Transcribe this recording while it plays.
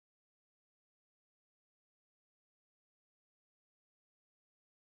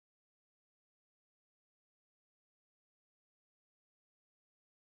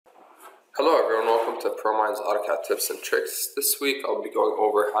Hello everyone, welcome to Promine's AutoCAD tips and tricks. This week I'll be going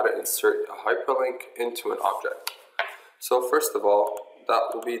over how to insert a hyperlink into an object. So first of all, that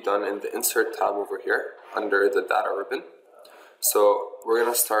will be done in the Insert tab over here under the Data ribbon. So we're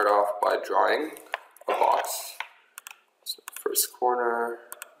going to start off by drawing a box. So first corner,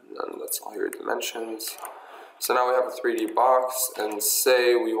 and then that's all your dimensions. So now we have a 3D box, and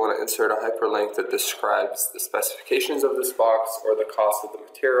say we want to insert a hyperlink that describes the specifications of this box or the cost of the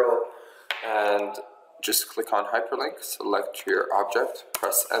material. And just click on hyperlink, select your object,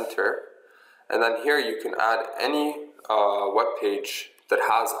 press enter, and then here you can add any web page that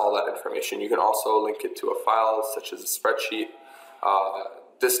has all that information. You can also link it to a file such as a spreadsheet.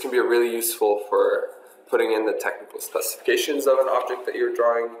 This can be really useful for putting in the technical specifications of an object that you're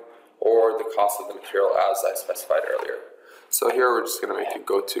drawing or the cost of the material as I specified earlier. So here we're just going to make it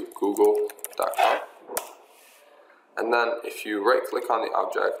go to google.com, and then if you right click on the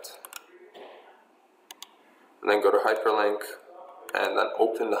object and then go to hyperlink and then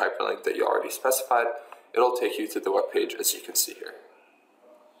open the hyperlink that you already specified, it'll take you to the web page as you can see here.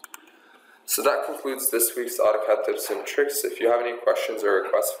 So that concludes this week's AutoCAD tips and tricks. If you have any questions or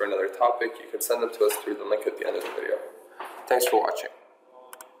requests for another topic, you can send them to us through the link at the end of the video. Thanks for watching.